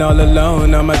 Sitting all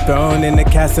alone on my throne in a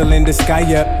castle in the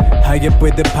sky up. High up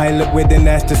with the pilot with an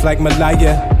ass just like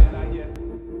Malaya.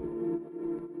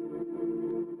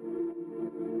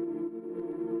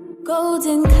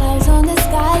 Golden clouds on the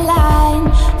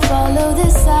skyline, follow the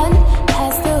sun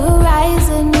past the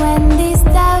horizon. When these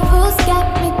devils get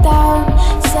me down,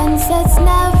 sunsets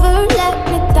never let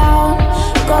me down.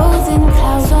 Golden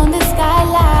clouds on the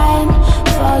skyline,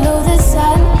 follow the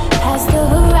sun past the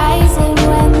horizon.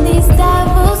 When these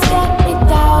devils get me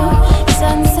down,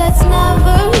 sunsets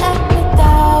never let me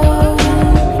down.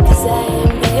 'Cause I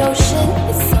am the ocean,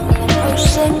 it's on the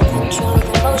ocean, control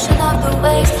the motion of the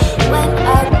waves. When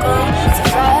I go to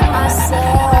find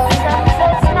myself,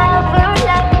 sunsets never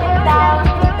let me down.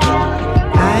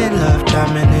 I love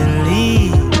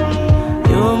dominantly.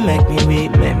 You make me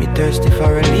weak, make me thirsty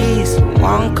for release.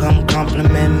 One come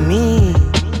compliment me,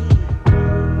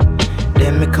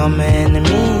 then become an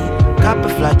enemy. Copper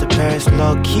fly to Paris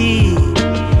low key.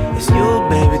 It's you,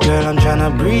 baby girl, I'm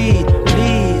tryna breathe.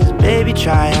 Please, baby,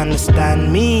 try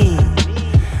understand me.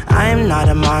 I'm not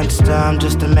a monster, I'm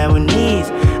just a man with needs.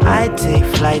 I take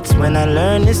flights when I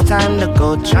learn it's time to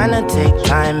go. Tryna take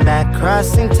time back,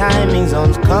 crossing timing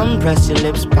zones. Come press your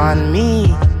lips upon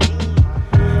me.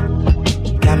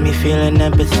 Got me feeling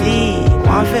empathy.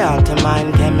 Want feel out to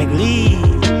mind chemically.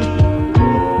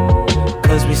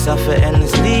 'Cause we suffer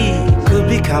endlessly. Could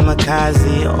be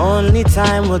kamikaze, only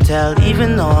time will tell.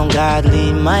 Even though I'm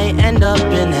godly, might end up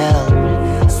in hell.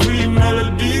 Sweet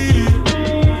melody,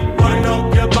 wind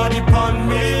up your body upon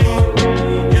me.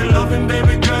 Your loving,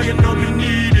 baby girl, you know me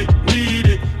need it,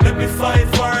 Let me fight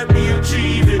for it, me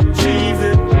achieve it,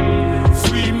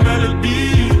 Sweet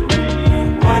melody,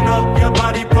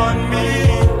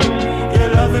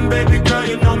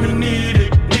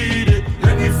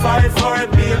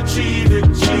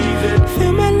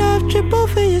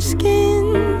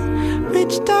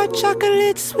 hot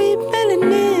chocolate, sweet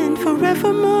melanin.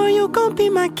 Forevermore, you gon' be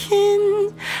my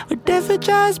kin. Whatever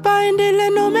drives by and they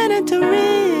let no man enter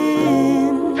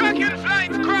in. Tracking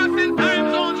flights, crossing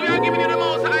time zones, we are giving you the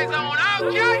most high zone,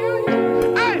 okay?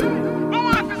 Hey, no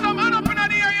one for some man up in the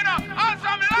air, you know. On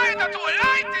some lighter to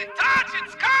light it, touch it,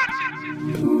 scotch it.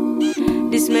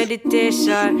 This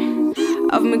meditation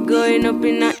of me going up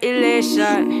in a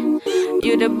elation.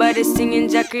 You the baddest thing in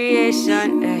your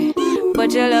creation, eh?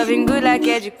 But you're loving good like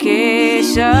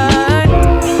education.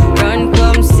 Run,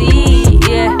 come see,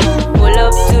 yeah. Pull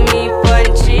up to me,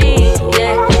 punchy,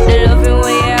 yeah. The loving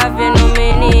way you have, you know me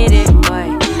need it, boy.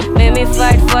 Make me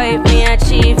fight for it, me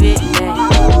achieve it, yeah.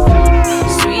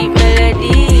 Sweet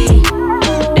melody,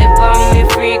 they on me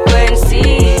frequency,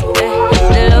 yeah.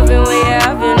 The loving way you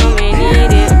have, you know me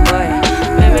need it, boy.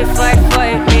 Make me fight for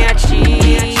it, me achieve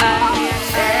it.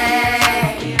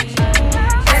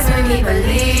 Let's make me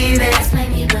believe it. Let's make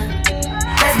me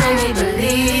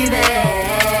believe it.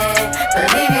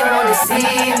 Believe you wanna see me.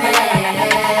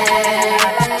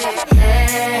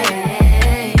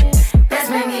 Let's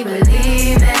make me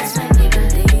believe it. Let's make me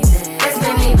believe it. Let's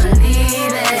make me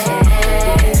believe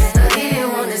it. Believe you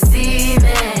wanna see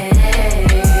me.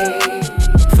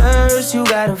 First you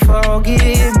gotta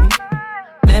forgive me.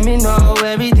 Let me know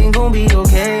everything gon' be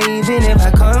okay. Even if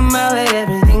I come out with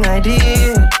everything I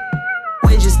did,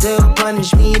 would you still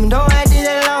punish me even though I did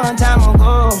it a long time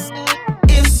ago?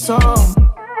 If so,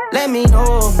 let me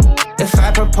know. If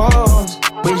I propose,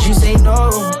 would you say no?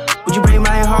 Would you break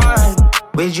my heart?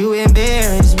 Would you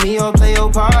embarrass me or play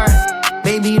your part?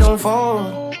 Baby, don't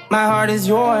fold, my heart is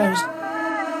yours.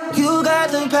 You got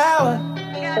the power,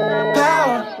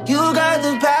 power. You got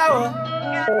the power,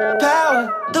 power.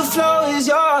 The flow is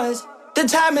yours, the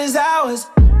time is ours.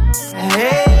 I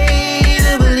hate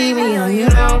to believe me or you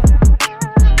don't.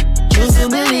 Choose to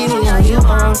believe me or you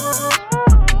won't.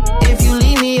 If you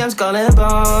leave me, I'm skull and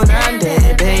bones. I'm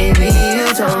dead, baby,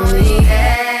 you told me.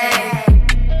 Hey,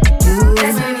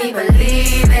 let's make me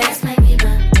believe it. Let's make me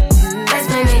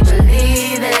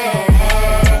believe it.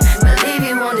 Believe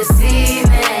you wanna see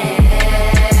me.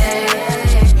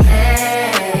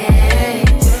 Hey,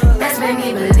 let's make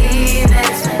me believe it.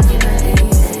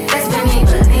 Let's make me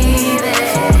believe it.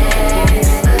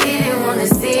 Believe you wanna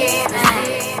see me.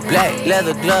 Black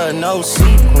leather glove, no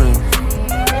sequin.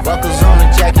 Buckles on the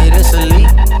jacket, it's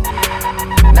elite.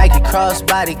 Nike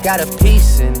crossbody, got a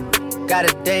piece in it.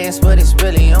 Gotta dance, but it's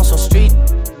really on some street.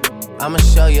 I'ma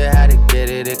show you how to get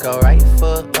it. It go right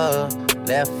foot up,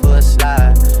 left foot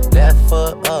slide. Left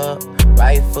foot up,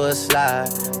 right foot slide.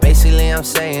 Basically, I'm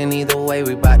saying either way,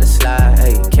 we bout to slide.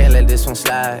 Hey, can't let this one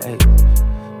slide. Hey,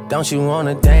 don't you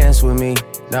wanna dance with me?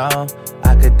 No,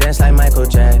 I could dance like Michael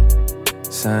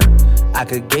Jackson. I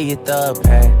could get you the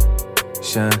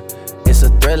passion. It's a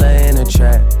thriller in a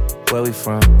trap. Where we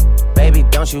from? Baby,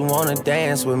 don't you wanna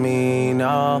dance with me?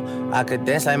 No, I could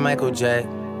dance like Michael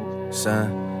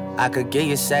Jackson. I could give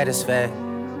you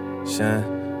satisfaction.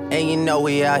 And you know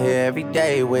we out here every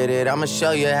day with it. I'ma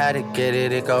show you how to get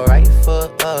it. It go right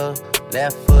foot up,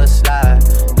 left foot slide.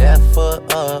 Left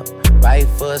foot up, right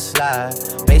foot slide.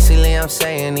 Basically, I'm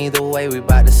saying either way, we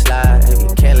bout to slide. Hey,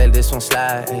 can't let this one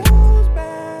slide. Hey.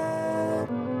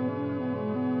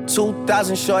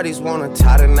 2,000 shorties wanna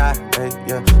tie the knot, hey,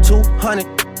 yeah. 200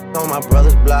 on my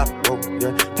brother's block, whoa,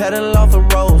 yeah. Pedal off the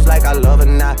roads like I love it,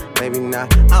 not, maybe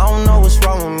not. I don't know what's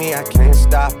wrong with me, I can't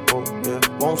stop, whoa, yeah.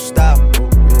 Won't stop, whoa,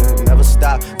 yeah, never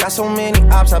stop. Got so many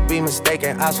ops, I be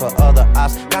mistaken ops for other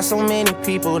ops. Got so many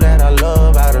people that I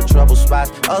love out of trouble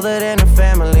spots. Other than the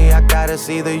family, I got it's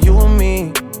either you or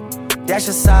me. That's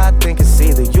just how I think it's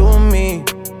either you or me.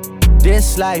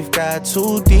 This life got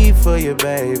too deep for you,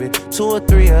 baby. 2 or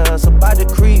 3 of us about to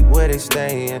creep where they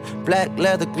stayin'. Black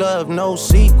leather glove, no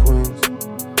sequins.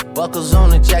 Buckles on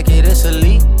the jacket, it's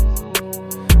elite.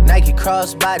 Nike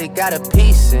crossbody, got a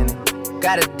piece in it.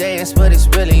 Gotta dance, but it's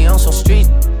really on some street.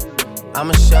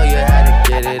 I'ma show you how to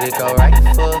get it. It go right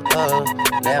foot up,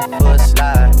 left foot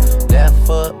slide. Left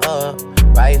foot up,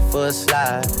 right foot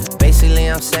slide. Basically,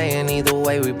 I'm saying either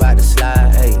way, we bout to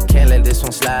slide. Hey, can't let this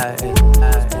one slide. Hey.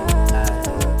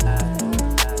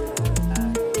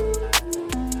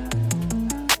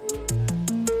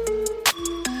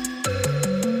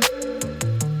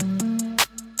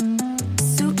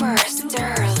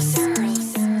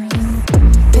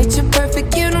 Picture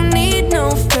perfect, you don't need no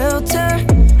filter.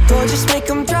 Gorgeous, make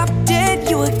them drop dead,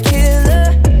 you a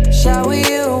killer. Shower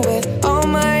you with all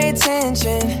my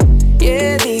attention.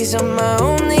 Yeah, these are my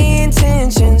only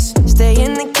intentions. Stay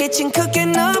in the kitchen,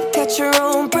 cooking up, got your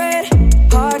own bread.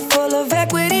 Hard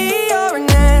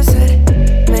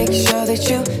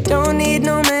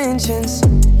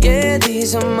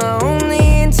are my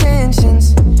only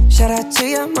intentions. Shout out to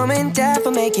your mom and dad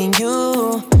for making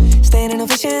you. Staying in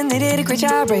ovation, they did a great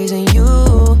job raising you.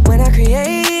 When I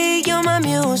create, you're my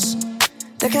muse.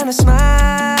 The kind of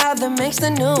smile that makes the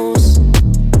news.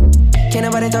 Can't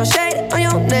nobody throw shade on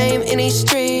your name in these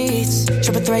streets.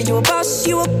 Triple threat, you a boss,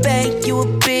 you a bank, you a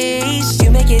beast.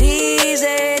 You make it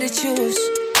easy to choose.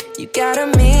 You got a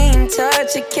mean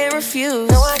touch, I can't refuse.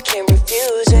 No, I can't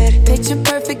refuse it. Picture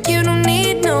perfect, you don't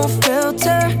need no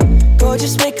filter.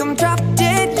 Gorgeous, make them drop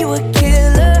dead, you a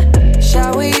killer.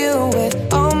 Shower you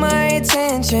with all my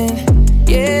attention.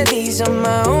 Yeah, these are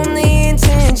my only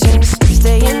intentions.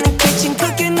 Stay in the kitchen,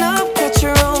 cooking up, cut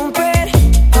your own bread.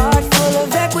 Heart full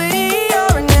of equity,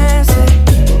 you're an asset.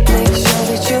 Make sure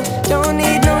that you don't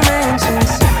need no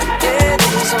mentions. Yeah,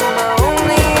 these are my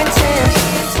only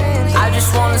intentions. I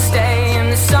just wanna stay in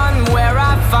the sun where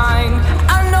I find.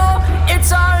 I know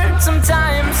it's hard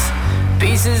sometimes.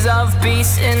 Pieces of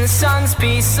peace in the sun's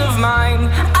peace of mind.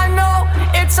 I know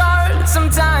it's hard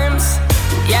sometimes.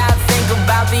 Yeah, I think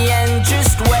about the end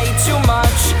just way too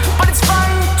much. But it's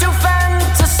fun to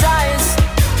fantasize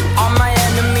on my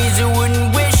enemies who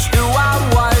wouldn't wish who I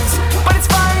was. But it's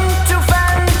fun to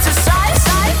fantasize.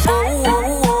 Oh,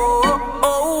 oh, oh,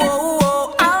 oh, oh,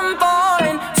 oh, I'm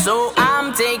falling, so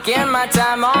I'm taking my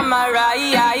time on my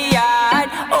ride.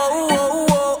 Oh, oh,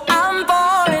 oh, I'm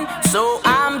falling, so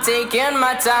I'm taking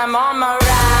my time on my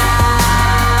ride.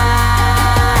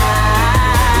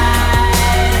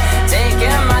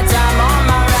 Taking my time on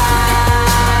my ride.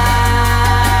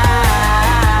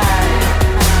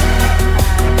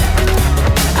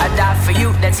 I die for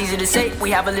you, that's easy to say.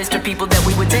 We have a list of people that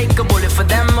we would take. A bullet for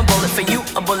them, a bullet for you,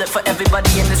 a bullet for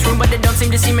everybody in this room. But they don't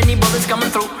seem to see many bullets coming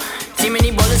through. See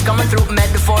many bullets coming through.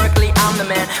 Metaphorically, I'm the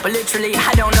man, but literally,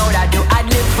 I don't know what I do. I'd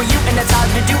live for you, and that's hard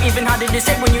to do. Even harder to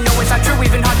say when you know it's not true.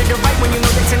 Even harder to write when you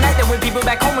know that tonight there were people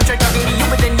back home who try talking to you,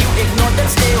 but then you ignore them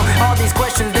still. All these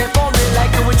questions, they're falling like,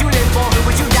 who would you live for? Who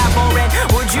would you die for? And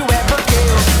would you ever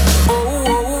kill? Oh,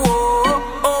 oh, oh,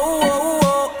 oh, oh,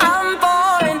 oh, I'm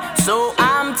falling, so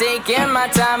I'm taking my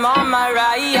time on my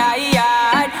ride.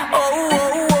 Oh,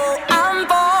 oh, oh, I'm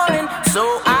falling, so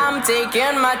I'm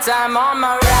taking my time on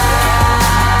my ride.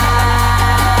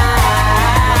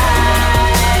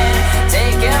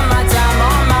 Taking my time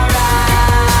on my ride.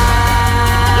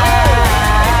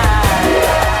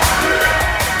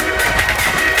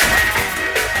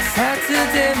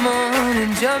 Saturday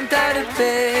morning, jumped out of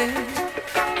bed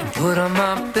and put on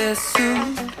my best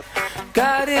suit.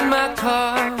 Got in my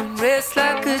car and raced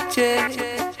like a jet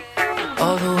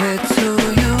all the way to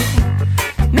you.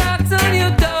 Knocked on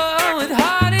your door with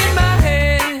heart in my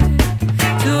hand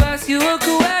to ask you a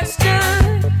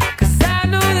question, 'cause I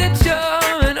know that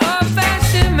you're an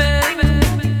old-fashioned man.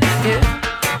 Yeah.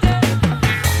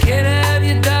 Can I have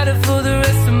your daughter for the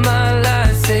rest of my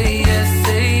life? Say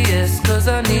yes, 'cause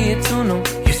I need to know.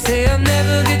 You say I'll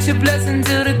never get your blessing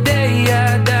till the day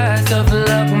I die. Tough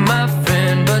luck, my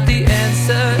friend, but the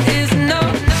answer is no.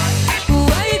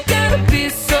 Why you gotta be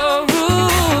so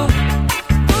rude?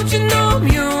 Don't you know I'm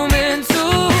human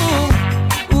too?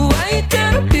 Why you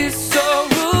gotta be so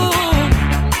rude?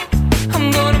 I'm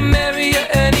gonna marry you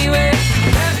anyway.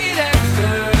 Marry that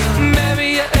girl. Marry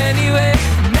you anyway.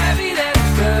 Marry that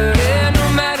girl. Yeah, no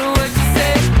matter what you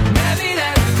say. Marry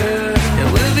that girl, and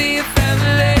we'll be a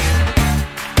family.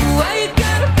 Why you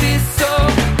gotta be so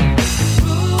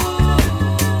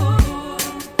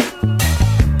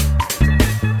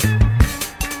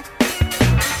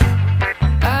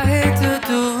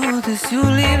you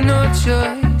leave no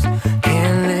choice.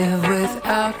 Can't live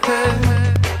without her.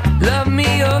 Love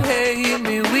me or hate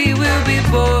me, we will be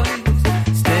boys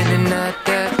standing at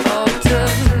that altar.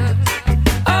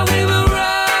 Or we will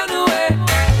run away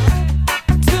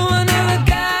to another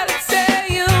guy to say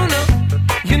you know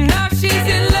she's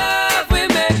in love with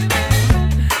me.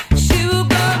 She will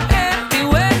go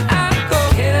anywhere I go.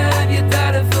 Can I have your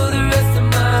daughter for the rest of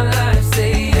my life?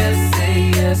 Say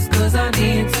yes, 'cause I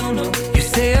need to know.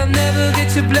 Say I'll never get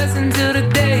your blessing till the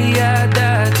day I die.